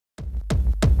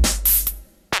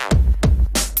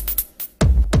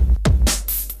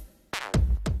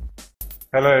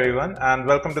Hello everyone and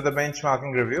welcome to the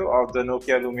benchmarking review of the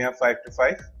Nokia Lumia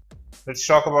 525. Let's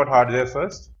talk about hardware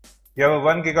first. You have a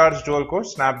 1 GHz dual-core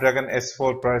Snapdragon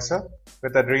S4 processor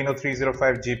with Adreno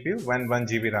 305 GPU and 1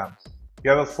 GB RAM.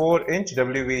 You have a 4-inch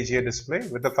WVGA display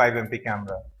with a 5MP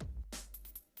camera.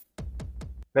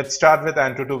 Let's start with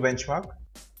AnTuTu benchmark.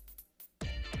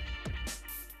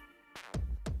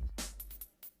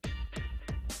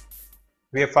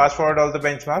 We have fast forwarded all the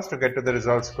benchmarks to get to the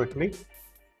results quickly.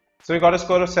 So we got a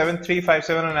score of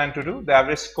 7357 on AnTuTu. The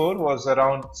average score was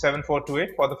around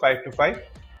 7428 for the 525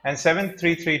 and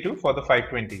 7332 for the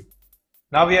 520.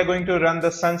 Now we are going to run the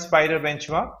SunSpider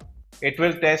benchmark. It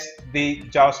will test the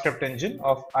JavaScript engine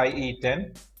of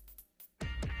IE10.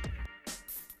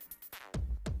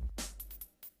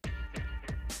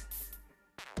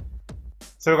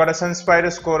 So we got a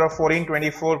SunSpider score of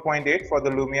 1424.8 for the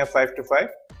Lumia 525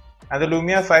 and the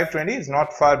Lumia 520 is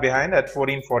not far behind at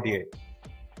 1448.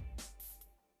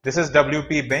 This is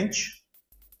WP bench.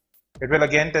 It will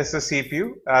again test the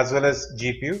CPU as well as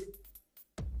GPU.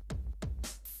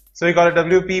 So we got a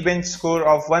WP bench score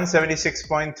of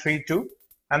 176.32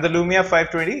 and the Lumia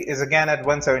 520 is again at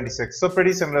 176. So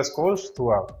pretty similar scores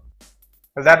throughout.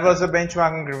 Well, that was the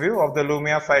benchmarking review of the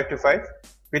Lumia 525.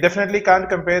 We definitely can't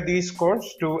compare these scores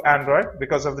to Android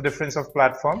because of the difference of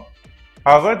platform.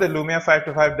 However, the Lumia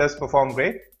 525 does perform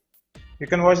great. You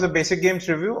can watch the basic games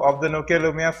review of the Nokia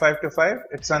Lumia 525,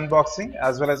 its unboxing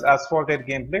as well as asphalted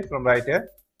gameplay from right here.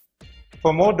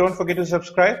 For more, don't forget to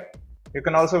subscribe. You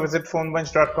can also visit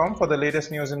phonebunch.com for the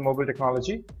latest news in mobile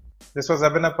technology. This was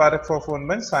Abhinav Pathak for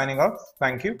Phonebunch signing off.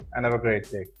 Thank you and have a great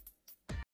day.